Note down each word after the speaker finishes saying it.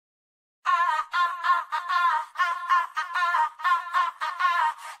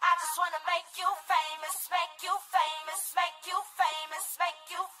make you famous, make you famous, make you famous, make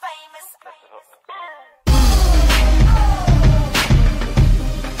you famous.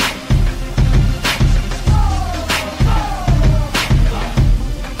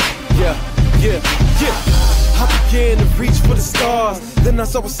 I began to reach for the stars. Then I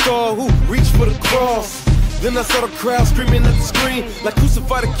saw a star who reached for the cross. Then I saw the crowd screaming at the screen, like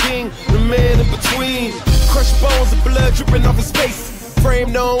crucify the king, the man in between. Crushed bones and blood dripping off his face.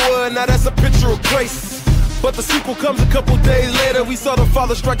 Framed on wood, now that's a picture of grace. But the sequel comes a couple days later. We saw the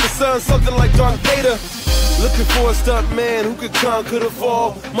father strike the son, something like Darth Vader. Looking for a stunt man who could conquer the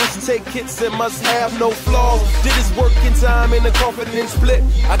fall. Must take hits and must have no flaws. Did his work in time and the confidence split.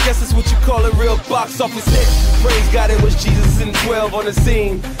 I guess that's what you call a real box office hit. Praise God it was Jesus and 12 on the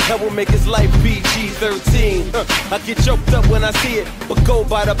scene. That will make his life PG-13. I get choked up when I see it, but go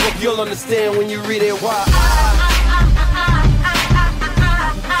by the book, you'll understand when you read it. Why?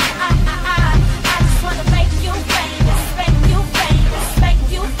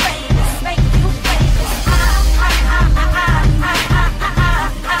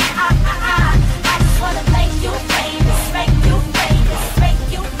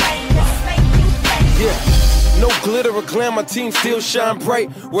 No glitter or glam, my team still shine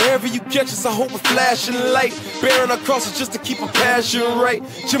bright. Wherever you catch us, I hope we're flashing light. Bearing our crosses just to keep a passion right.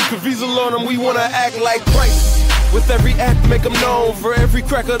 Jim Caviezel on them, we wanna act like Christ. With every act, make them known. For every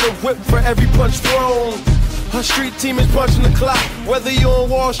crack of the whip, for every punch thrown. Our street team is punching the clock. Whether you're on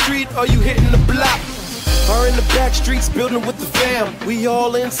Wall Street or you hitting the block. Or in the back streets, building with the fam. We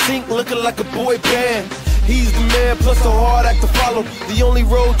all in sync, looking like a boy band. He's the man, plus the hard act to follow. The only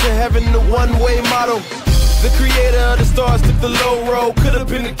road to heaven, the one-way motto. The creator of the stars took the low road. Could've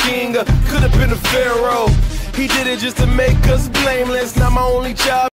been the king, could've been the pharaoh. He did it just to make us blameless. Not my only job.